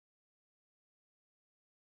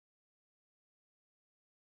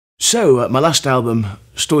So, my last album,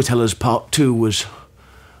 Storytellers Part 2, was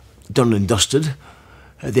done and dusted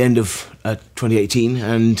at the end of 2018,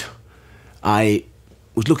 and I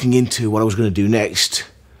was looking into what I was going to do next,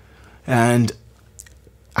 and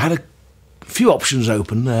I had a few options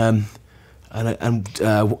open, and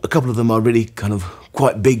a couple of them are really kind of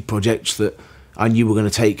quite big projects that I knew were going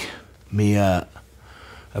to take me a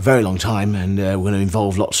very long time, and were going to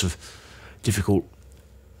involve lots of difficult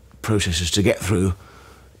processes to get through.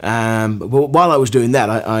 But while I was doing that,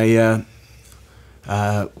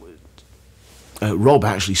 Rob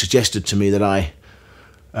actually suggested to me that I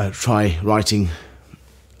try writing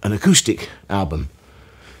an acoustic album,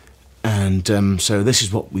 and so this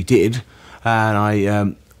is what we did, and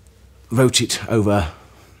I wrote it over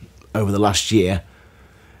the last year,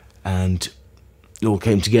 and it all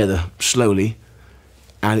came together slowly,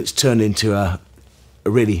 and it's turned into a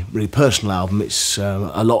really personal album. It's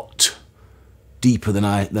a lot deeper than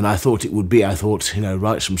I thought it would be. I thought,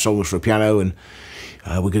 write some songs for a piano, and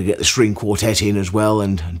we're going to get the string quartet in as well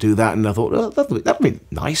and do that. And I thought, oh, that'll be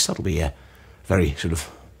nice. That'll be very sort of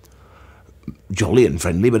jolly and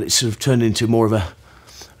friendly. But it's sort of turned into more of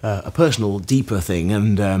a personal, deeper thing.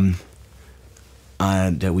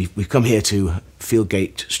 And we've come here to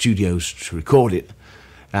Fieldgate Studios to record it.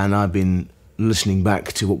 And I've been listening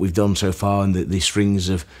back to what we've done so far, and the strings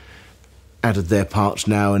have added their parts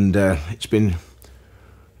now, and it's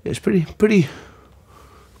pretty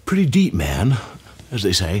deep, man, as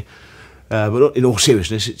they say. But in all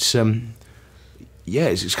seriousness, it's kind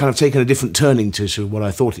of taken a different turning to what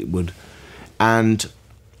I thought it would, and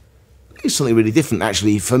it's something really different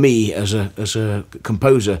actually for me as a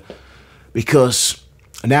composer, because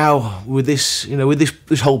now with this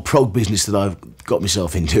this whole prog business that I've got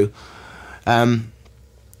myself into,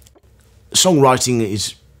 songwriting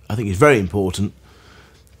is, I think, is very important,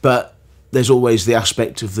 but there's always the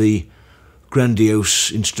aspect of the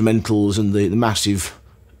grandiose instrumentals and the massive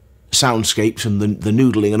soundscapes and the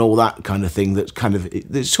noodling and all that kind of thing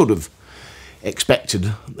it's sort of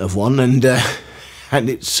expected of one, and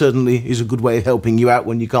it certainly is a good way of helping you out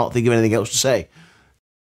when you can't think of anything else to say.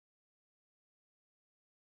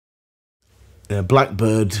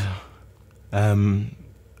 Blackbird, one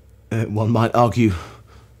might argue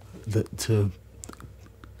that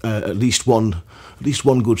at least one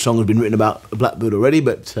good song has been written about a blackbird already,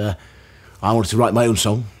 but I wanted to write my own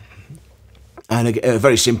song, and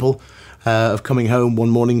very simple, of coming home one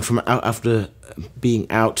morning from after being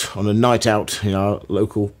out on a night out in our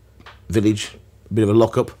local village, a bit of a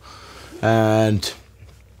lock-up, and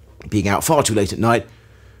being out far too late at night,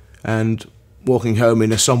 and walking home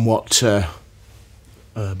in a somewhat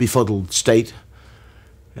befuddled state,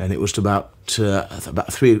 and it was about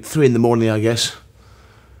 3 in the morning, I guess.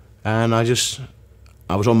 And I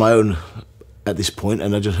was on my own at this point,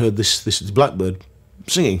 and I just heard this blackbird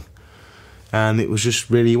singing, and it was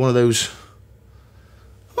just really one of those,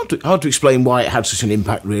 hard to explain why it had such an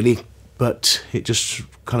impact really, but it just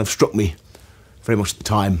kind of struck me very much at the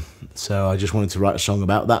time. So I just wanted to write a song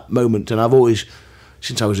about that moment, and I've always,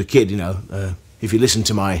 since I was a kid, if you listen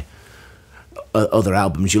to my other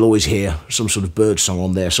albums, you'll always hear some sort of bird song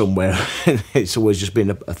on there somewhere. It's always just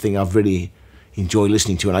been a thing I've really enjoy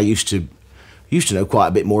listening to, and I used to know quite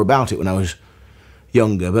a bit more about it when I was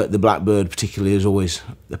younger, but the blackbird particularly has always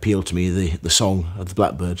appealed to me, the song of the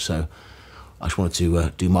blackbird, so I just wanted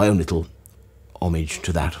to do my own little homage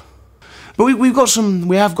to that. But we have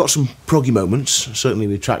got some proggy moments, certainly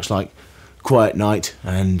with tracks like Quiet Night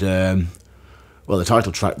and the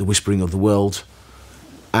title track, The Whispering of the World,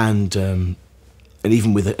 and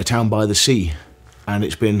even with A Town by the Sea. And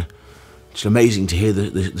it's been just amazing to hear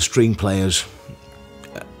the string players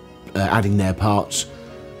adding their parts,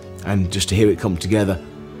 and just to hear it come together.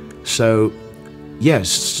 So yes,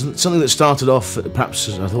 something that started off perhaps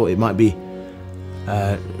as I thought it might be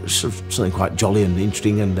sort of something quite jolly and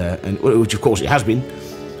interesting, and which of course it has been,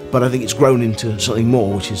 but I think it's grown into something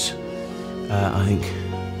more, which is I think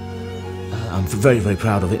I'm very, very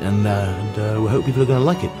proud of it, and we hope people are going to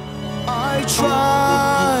like it. I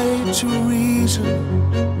try to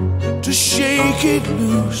reason, to shake it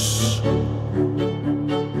loose,